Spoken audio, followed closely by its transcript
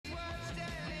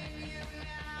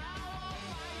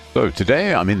So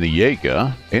today I'm in the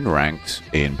Jager in ranked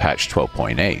in patch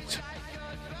 12.8.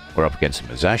 We're up against a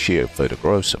Musashi, a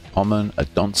Verdigros, a Pommern, a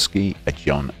Donsky, a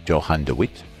Johan de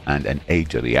Witt, and an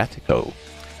Adriatico.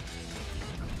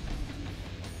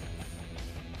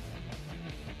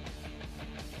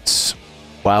 It's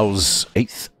WoW's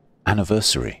 8th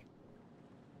anniversary,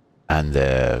 and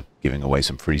they're giving away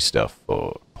some free stuff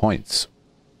for points.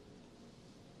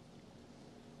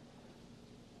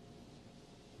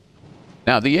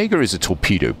 Now, the Jager is a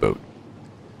torpedo boat.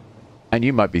 And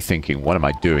you might be thinking, what am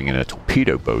I doing in a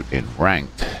torpedo boat in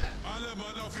ranked?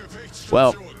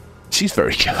 Well, she's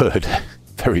very good.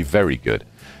 Very, very good.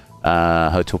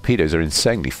 Her torpedoes are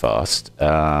insanely fast.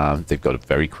 They've got a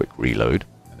very quick reload,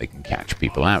 and they can catch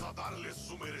people out.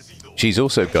 She's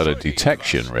also got a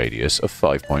detection radius of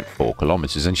 5.4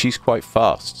 kilometers, and she's quite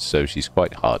fast, so she's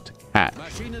quite hard to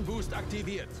catch.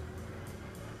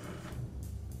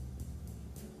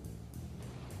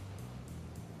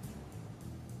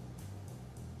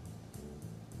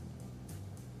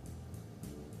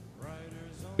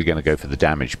 We're going to go for the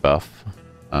damage buff.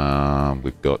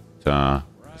 We've got,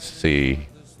 let's see,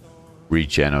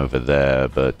 regen over there,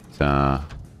 but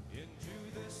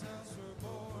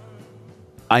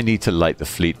I need to light the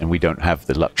fleet, and we don't have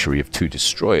the luxury of 2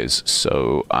 destroyers,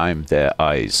 so I'm their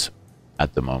eyes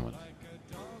at the moment.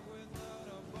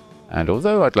 And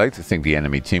although I'd like to think the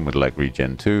enemy team would like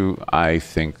regen too, I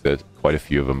think that quite a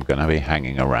few of them are going to be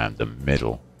hanging around the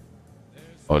middle.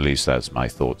 Or at least that's my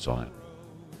thoughts on it.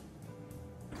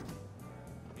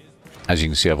 As you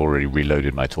can see, I've already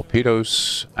reloaded my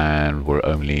torpedoes, and we're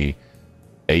only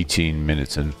 18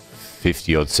 minutes and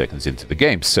 50 odd seconds into the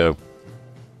game, so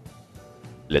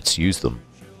let's use them.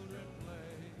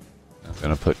 I'm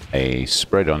going to put a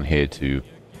spread on here to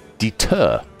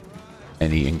deter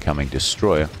any incoming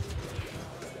destroyer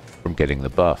from getting the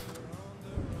buff.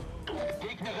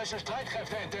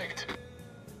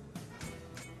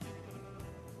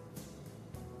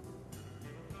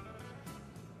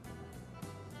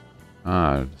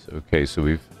 Okay, so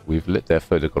we've lit their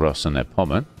Verdigros and their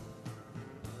Pommern,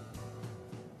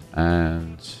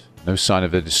 and no sign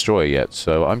of a destroyer yet.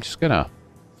 So I'm just gonna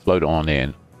float on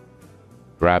in,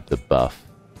 grab the buff,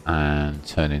 and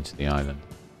turn into the island.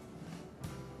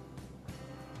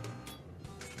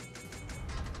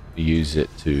 Use it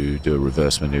to do a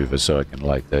reverse maneuver so I can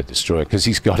light their destroyer, because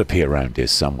he's got to be around here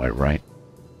somewhere, right?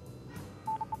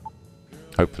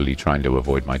 Hopefully trying to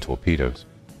avoid my torpedoes,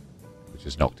 which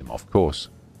has knocked him off course,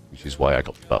 which is why I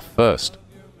got the buff first.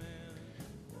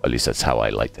 At least that's how I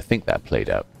like to think that played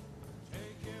out.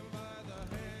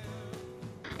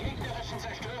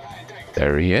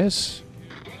 There he is.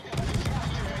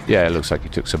 Yeah, it looks like he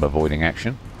took some avoiding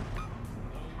action.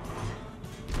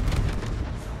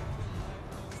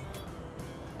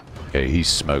 Okay, he's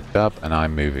smoked up, and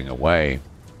I'm moving away.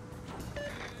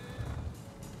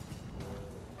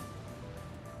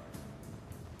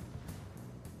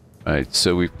 Right,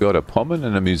 so we've got a Pommern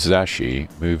and a Musashi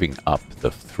moving up the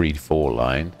 3-4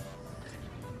 line.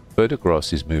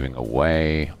 Verdigros is moving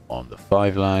away on the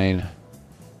 5 line.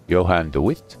 Johan de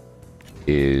Witt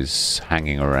is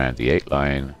hanging around the 8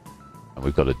 line. And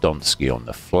we've got a Donsky on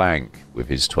the flank with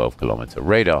his 12-kilometer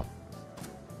radar.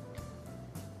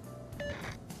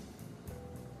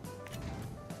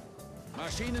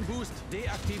 Maschinenboost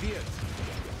deaktiviert.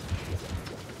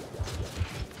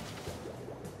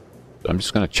 I'm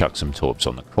just going to chuck some torps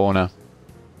on the corner,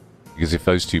 because if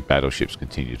those 2 battleships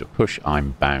continue to push,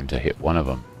 I'm bound to hit one of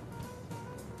them.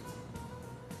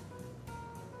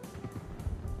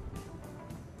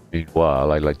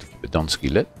 Meanwhile, I like to keep a Donsky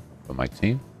lit for my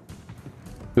team,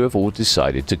 who have all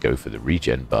decided to go for the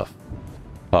regen buff,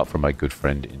 apart from my good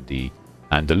friend in the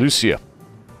Andalusia,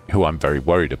 who I'm very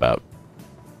worried about.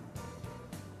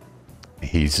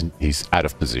 He's out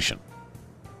of position.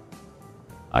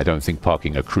 I don't think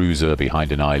parking a cruiser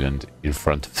behind an island in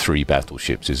front of 3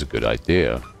 battleships is a good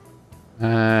idea.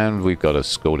 And we've got a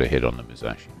scored a hit on the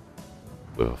Musashi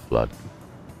with a flood.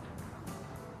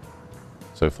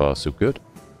 So far, so good.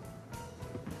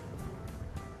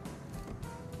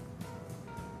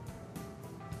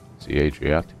 See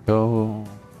Adriatico.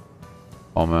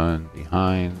 Pommern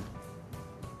behind.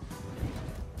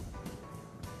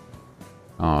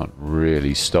 Can't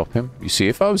really stop him. You see,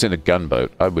 if I was in a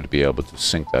gunboat, I would be able to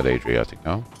sink that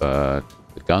Adriatico, but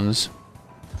the guns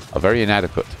are very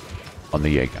inadequate on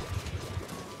the Jager.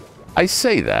 I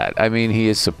say that. I mean, he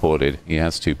is supported. He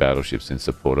has 2 battleships in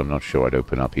support. I'm not sure I'd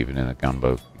open up even in a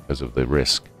gunboat because of the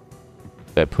risk.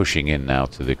 They're pushing in now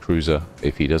to the cruiser.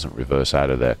 If he doesn't reverse out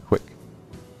of there quick,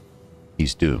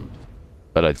 he's doomed.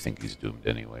 But I think he's doomed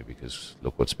anyway, because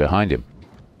look what's behind him.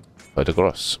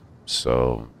 Verdigros.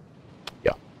 So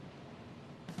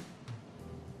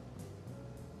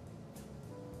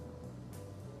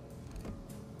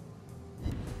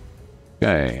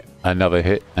Okay, another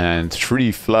hit and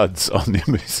 3 floods on the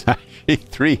Musashi.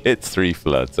 3 hits, 3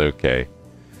 floods. Okay.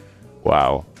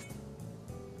 Wow.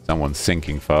 Someone's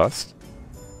sinking fast.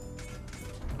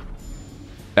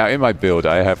 Now, in my build,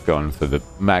 I have gone for the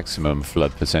maximum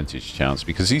flood percentage chance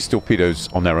because these torpedoes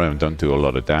on their own don't do a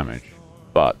lot of damage.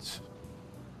 But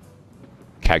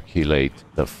calculate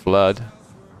the flood,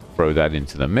 throw that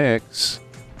into the mix,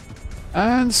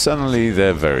 and suddenly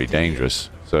they're very dangerous.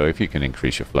 So if you can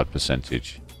increase your flood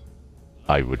percentage,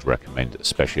 I would recommend,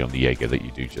 especially on the Jager, that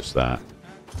you do just that.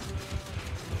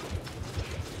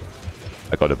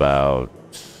 I got about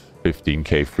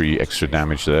 15k free extra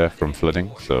damage there from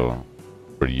flooding, so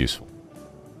pretty useful.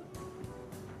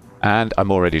 And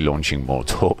I'm already launching more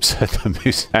torps at the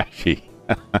Musashi.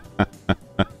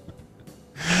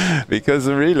 Because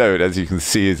the reload, as you can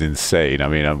see, is insane. I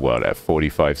mean, I'm what, at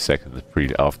 45 seconds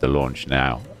after launch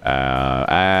now.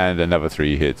 And another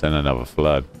 3 hits and another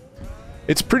flood.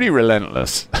 It's pretty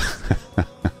relentless.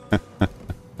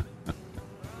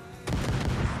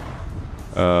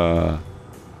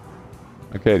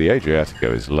 Okay, the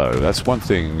Adriatico is low. That's one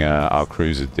thing our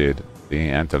cruiser did,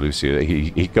 the Andalusia.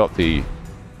 He got the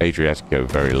Adriatico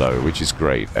very low, which is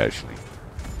great, actually.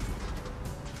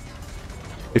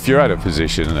 If you're out of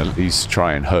position, at least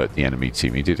try and hurt the enemy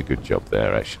team. He did a good job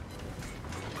there, actually.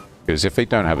 Because if they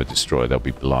don't have a destroyer, they'll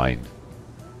be blind.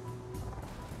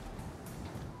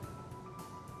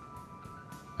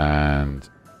 And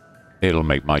it'll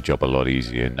make my job a lot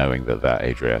easier knowing that that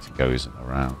Adriatico isn't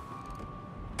around.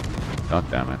 God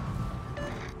damn it.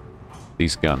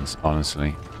 These guns,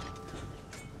 honestly.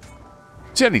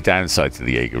 It's the only downside to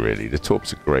the Jager, really. The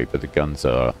torps are great, but the guns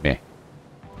are meh.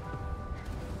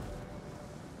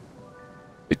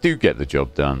 They do get the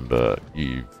job done, but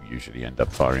you usually end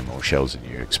up firing more shells than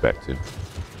you expected.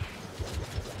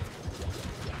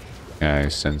 Okay,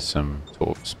 send some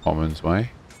torps Pommen's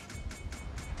way.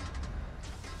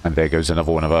 And there goes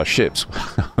another one of our ships.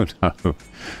 Oh no,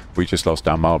 we just lost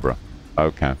our Marlborough.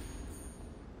 Okay.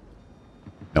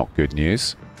 Not good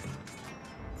news.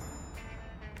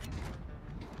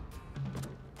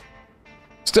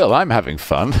 Still, I'm having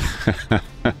fun.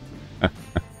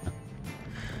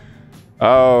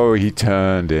 Oh, he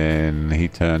turned in. He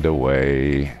turned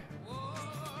away.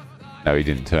 No, he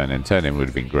didn't turn in. Turn in would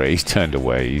have been great. He turned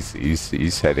away.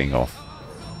 He's heading off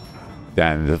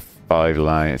down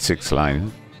the 6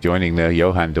 line, joining the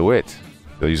Johan de Witt.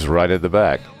 So he's right at the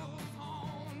back.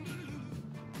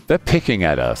 They're picking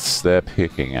at us. They're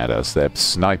picking at us. They're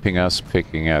sniping us,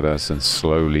 picking at us, and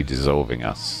slowly dissolving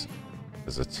us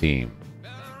as a team.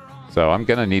 So I'm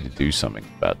going to need to do something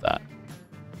about that.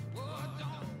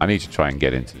 I need to try and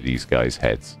get into these guys'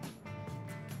 heads.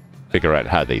 Figure out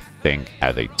how they think,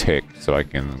 how they tick, so I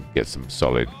can get some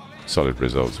solid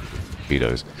results with the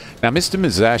torpedoes. Now, Mr.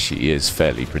 Musashi is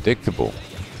fairly predictable.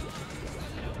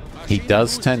 He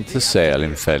does tend to sail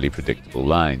in fairly predictable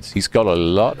lines. He's got a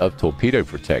lot of torpedo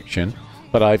protection,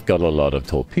 but I've got a lot of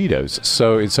torpedoes,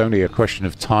 so it's only a question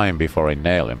of time before I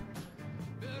nail him.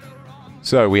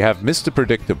 So we have Mr.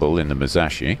 Predictable in the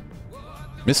Musashi,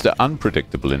 Mr.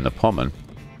 Unpredictable in the Pommern,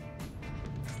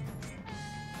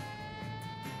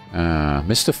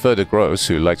 Mr. Further-Gross,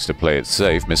 who likes to play it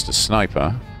safe, Mr.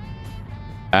 Sniper,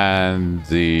 and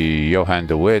the Johan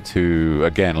de Witt, who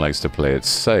again likes to play it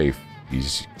safe.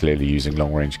 He's clearly using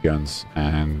long-range guns,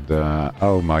 and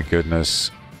oh my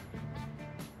goodness.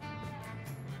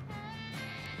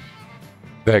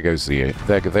 There goes the...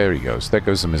 There he goes. There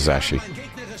goes the Musashi.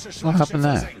 What happened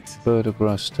there?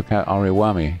 Further-Gross took out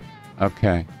Ariwami.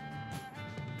 Okay.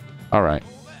 Alright.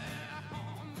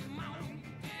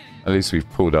 At least we've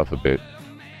pulled up a bit.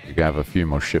 We can have a few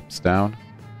more ships down.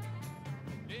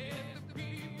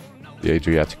 The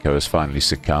Adriatico has finally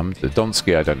succumbed. The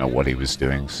Donsky, I don't know what he was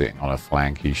doing, sitting on a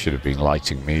flank. He should have been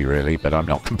lighting me, really, but I'm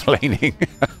not complaining.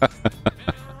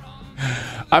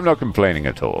 I'm not complaining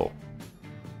at all.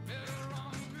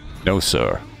 No,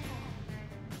 sir.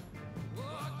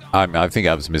 I think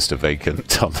I was Mr.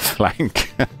 Vacant on the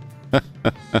flank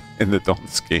in the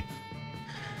Donsky.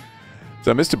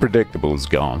 So Mr. Predictable is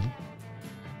gone.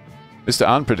 Mr.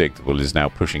 Unpredictable is now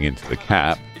pushing into the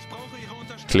cap.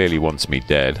 Clearly wants me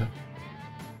dead.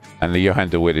 And the Johan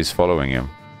de Witt is following him.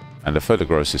 And the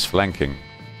Further-Gross is flanking.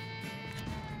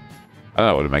 I don't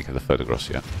know what to make of the Further-Gross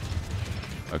yet.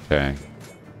 Okay.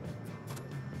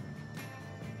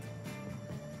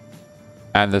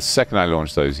 And the second I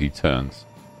launch those, he turns.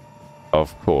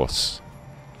 Of course.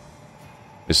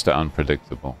 Mr.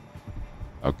 Unpredictable.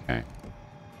 Okay.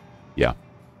 Yeah.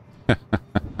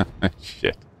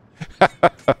 Shit.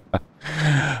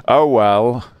 Oh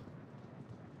well.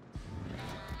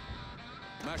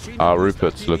 Our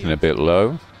Rupert's looking a bit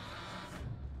low,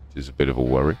 which is a bit of a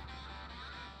worry.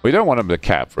 We don't want him to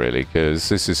cap, really, because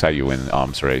this is how you win an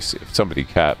arms race. If somebody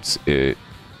caps, it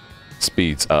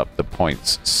speeds up the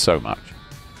points so much.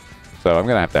 So I'm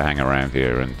going to have to hang around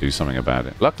here and do something about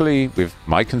it. Luckily, with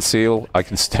my conceal, I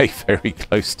can stay very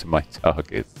close to my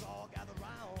target.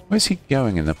 Where's he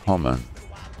going in the Pommer?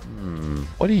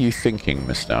 What are you thinking,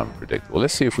 Mr. Unpredictable?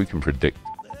 Let's see if we can predict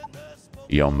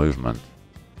your movement.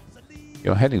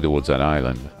 You're heading towards that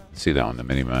island. See that on the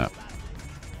minimap.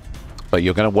 But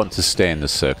you're going to want to stay in the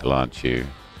circle, aren't you?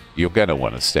 You're going to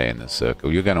want to stay in the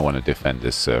circle. You're going to want to defend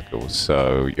this circle.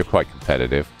 So you're quite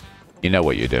competitive. You know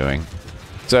what you're doing.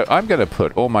 So I'm going to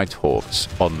put all my torps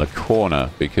on the corner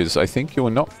because I think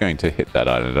you're not going to hit that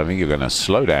island. I think you're going to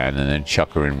slow down and then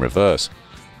chuck her in reverse.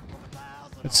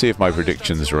 Let's see if my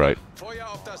prediction's right.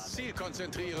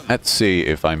 Let's see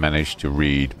if I manage to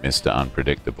read Mr.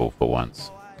 Unpredictable for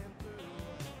once.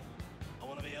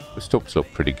 Those torps look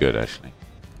pretty good, actually.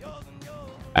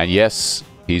 And yes,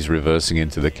 he's reversing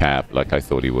into the cap like I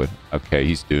thought he would. Okay,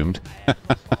 he's doomed.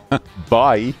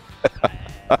 Bye.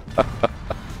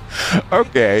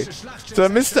 Okay, so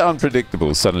Mr.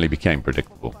 Unpredictable suddenly became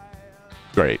predictable.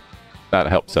 Great. That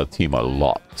helps our team a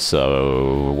lot.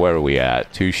 So, where are we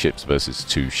at? 2 ships versus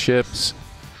 2 ships.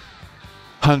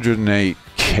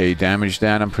 108k damage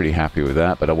down. I'm pretty happy with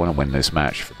that, but I want to win this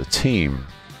match for the team.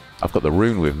 I've got the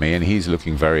Rune with me, and he's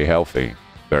looking very healthy.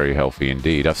 Very healthy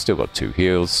indeed. I've still got 2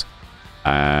 heals,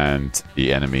 and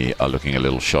the enemy are looking a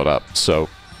little shot up. So,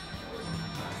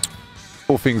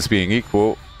 all things being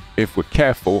equal, if we're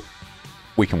careful,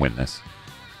 we can win this.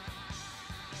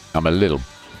 I'm a little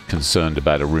concerned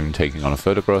about a Rune taking on a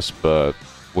Photocross, but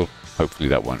well, hopefully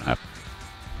that won't happen.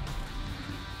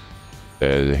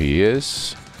 There he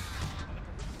is.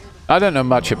 I don't know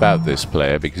much about this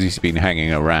player because he's been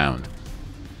hanging around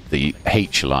the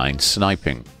H line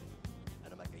sniping.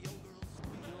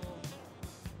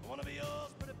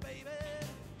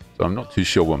 So I'm not too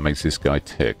sure what makes this guy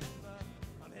tick.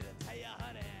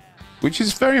 Which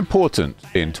is very important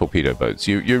in torpedo boats.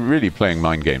 You're really playing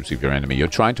mind games with your enemy. You're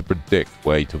trying to predict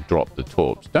where to drop the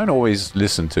torps. Don't always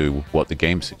listen to what the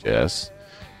game suggests,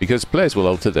 because players will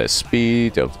alter their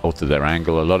speed, alter their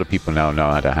angle. A lot of people now know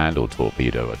how to handle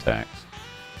torpedo attacks.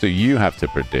 So you have to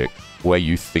predict where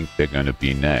you think they're going to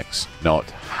be next, not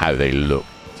how they look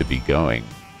to be going.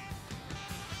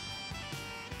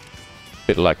 A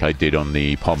bit like I did on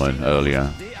the Pommern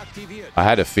earlier. I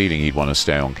had a feeling he'd want to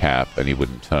stay on cap and he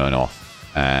wouldn't turn off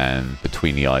and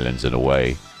between the islands and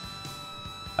away.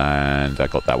 And I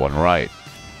got that one right.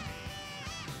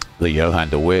 The Johan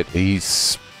de Witt,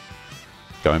 he's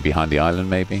going behind the island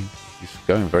maybe. He's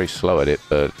going very slow at it,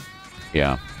 but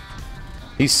yeah.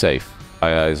 He's safe.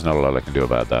 There's not a lot I can do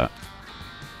about that.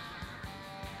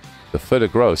 The Fur de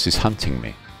Gros is hunting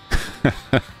me.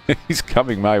 He's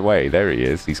coming my way. There he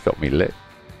is. He's got me lit.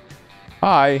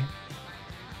 Hi.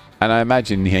 And I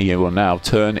imagine he will now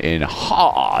turn in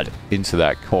hard into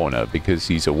that corner because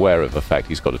he's aware of the fact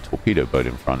he's got a torpedo boat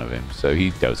in front of him. So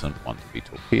he doesn't want to be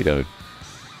torpedoed.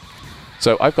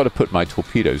 So I've got to put my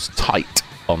torpedoes tight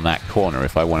on that corner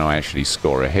if I want to actually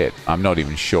score a hit. I'm not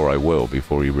even sure I will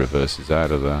before he reverses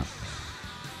out of there.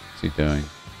 What's he doing?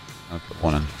 I'll put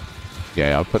one in.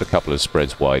 Yeah, I'll put a couple of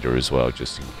spreads wider as well,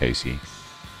 just in case he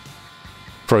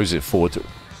throws it forward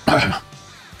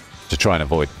to try and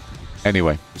avoid.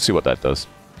 Anyway, see what that does.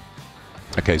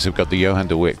 Okay, so we've got the Johan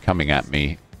de Witt coming at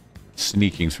me,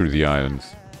 sneaking through the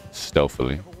islands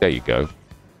stealthily. There you go.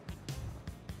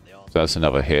 So that's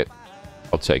another hit.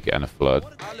 I'll take it and a flood.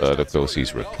 But of course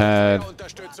he's repaired.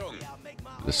 Did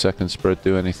the second spread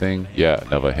do anything? Yeah,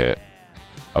 another hit.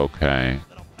 Okay.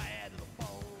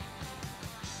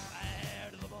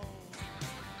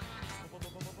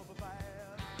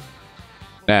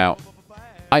 Now,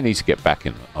 I need to get back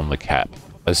in on the cap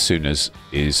as soon as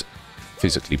is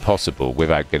physically possible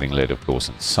without getting lit, of course,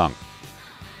 and sunk.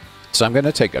 So I'm going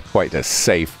to take quite a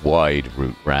safe, wide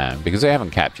route round because they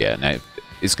haven't capped yet, and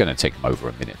it's going to take them over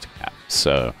a minute to cap.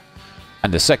 So,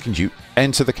 and the second you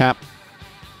enter the cap,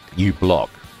 you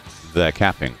block their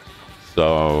capping.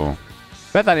 So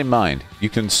bear that in mind. You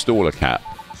can stall a cap,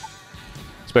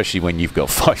 especially when you've got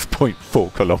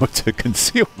 5.4 kilometer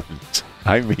concealment.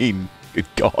 I mean, good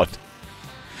God.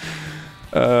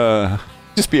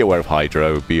 Just be aware of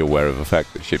hydro, be aware of the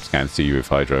fact that ships can see you with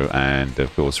hydro, and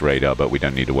of course radar, but we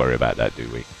don't need to worry about that, do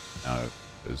we? No,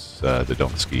 because the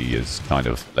Donsky has kind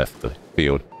of left the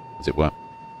field, as it were.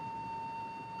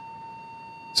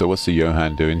 So what's the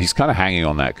Johan doing? He's kind of hanging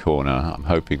on that corner. I'm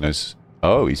hoping there's...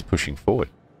 Oh, he's pushing forward.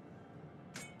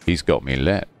 He's got me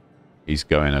lit. He's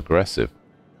going aggressive.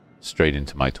 Straight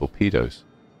into my torpedoes.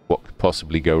 what could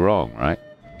possibly go wrong, right?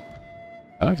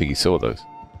 I don't think he saw those.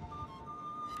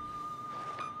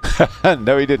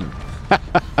 No, he didn't.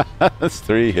 That's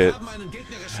 3 hits.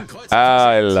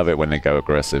 I love it when they go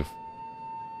aggressive.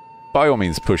 By all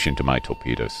means, push into my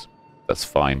torpedoes. That's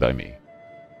fine by me.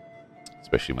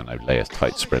 Especially when I lay a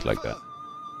tight spread like that.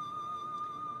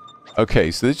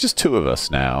 Okay, so there's just 2 of us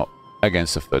now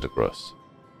against the Verdigris.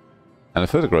 And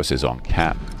the Verdigris is on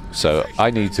cap. So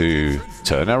I need to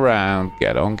turn around,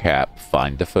 get on cap,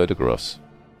 find the Verdigris,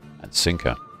 and sink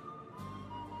her.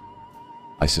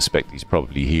 I suspect he's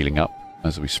probably healing up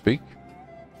as we speak.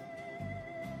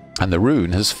 And the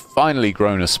Rune has finally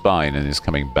grown a spine and is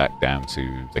coming back down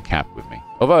to the cap with me.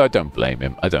 Although I don't blame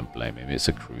him. I don't blame him. It's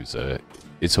a cruiser.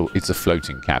 It's a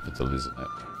floating capital, isn't it?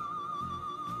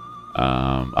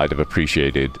 I'd have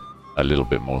appreciated a little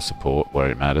bit more support where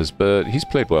it matters, but he's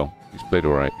played well. He's played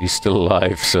alright. He's still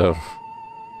alive, so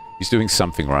he's doing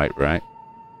something right, right?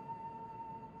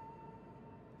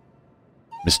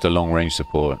 Mr. Long Range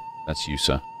Support. That's you,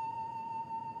 sir.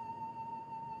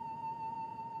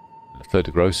 The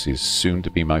Verdigris is soon to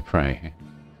be my prey.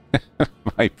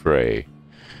 My prey.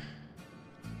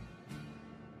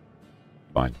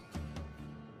 Fine.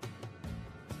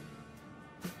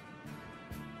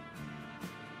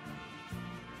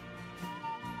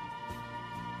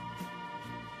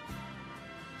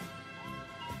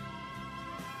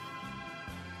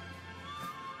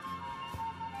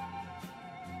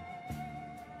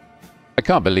 I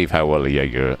can't believe how well the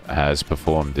Jager has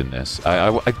performed in this.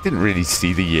 I didn't really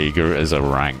see the Jager as a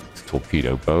ranked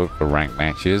torpedo boat for ranked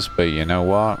matches, but you know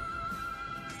what?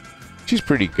 She's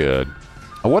pretty good.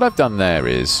 And what I've done there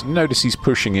is, notice he's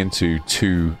pushing into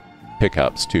 2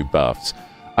 pickups, 2 buffs.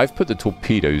 I've put the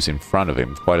torpedoes in front of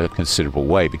him quite a considerable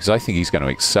way because I think he's going to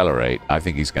accelerate. I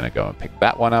think he's going to go and pick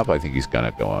that one up. I think he's going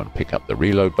to go and pick up the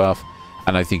reload buff.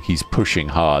 And I think he's pushing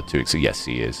hard to... Yes,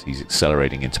 he is. He's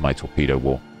accelerating into my torpedo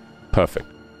wall. Perfect.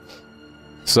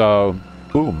 So,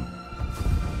 boom.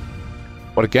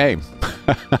 What a game.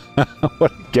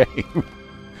 What a game.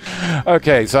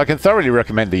 Okay, so I can thoroughly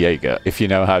recommend the Jager if you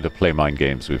know how to play mind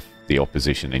games with the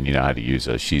opposition and you know how to use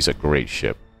her. She's a great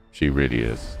ship. She really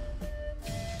is.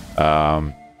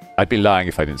 I'd be lying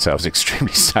if I didn't say I was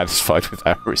extremely satisfied with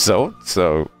that result,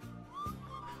 so...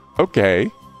 Okay.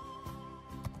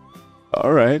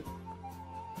 Alright.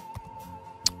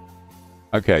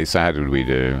 Okay, so how did we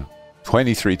do?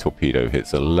 23 torpedo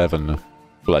hits, 11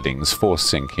 floodings, 4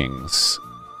 sinkings,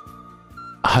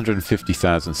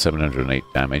 150,708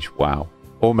 damage. Wow.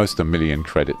 Almost 1 million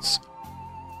credits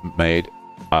made.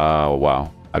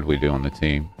 Wow. How did we do on the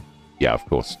team? Yeah, of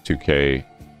course. 2k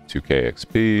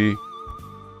XP.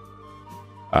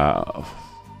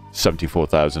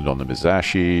 74,000 on the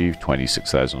Mizashi,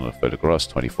 26,000 on the Verdigris,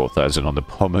 24,000 on the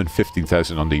Pommern,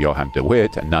 15,000 on the Johann de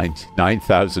Witt, and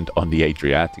 9,000 on the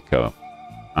Adriatico.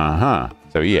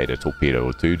 So he ate a torpedo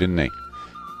or 2, didn't he?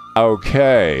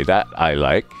 Okay, that I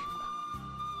like.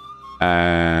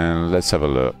 And let's have a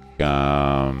look.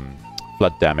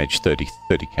 Flood damage,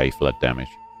 30k flood damage.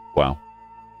 Wow.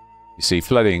 You see,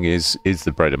 flooding is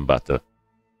the bread and butter.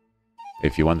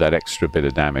 If you want that extra bit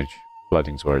of damage,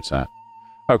 flooding's where it's at.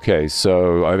 Okay,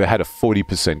 so I had a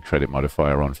 40% credit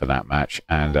modifier on for that match,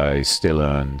 and I still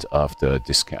earned, after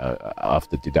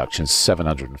deductions,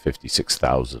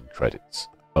 756,000 credits.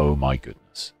 Oh my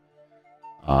goodness.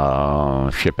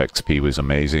 Ship XP was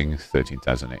amazing,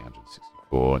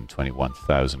 13,864 and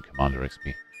 21,000 Commander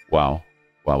XP. Wow.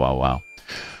 Wow, wow, wow.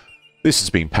 This has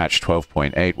been patch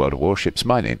 12.8 World of Warships.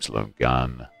 My name's Lone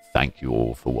Gun. Thank you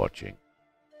all for watching.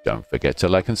 Don't forget to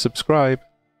like and subscribe.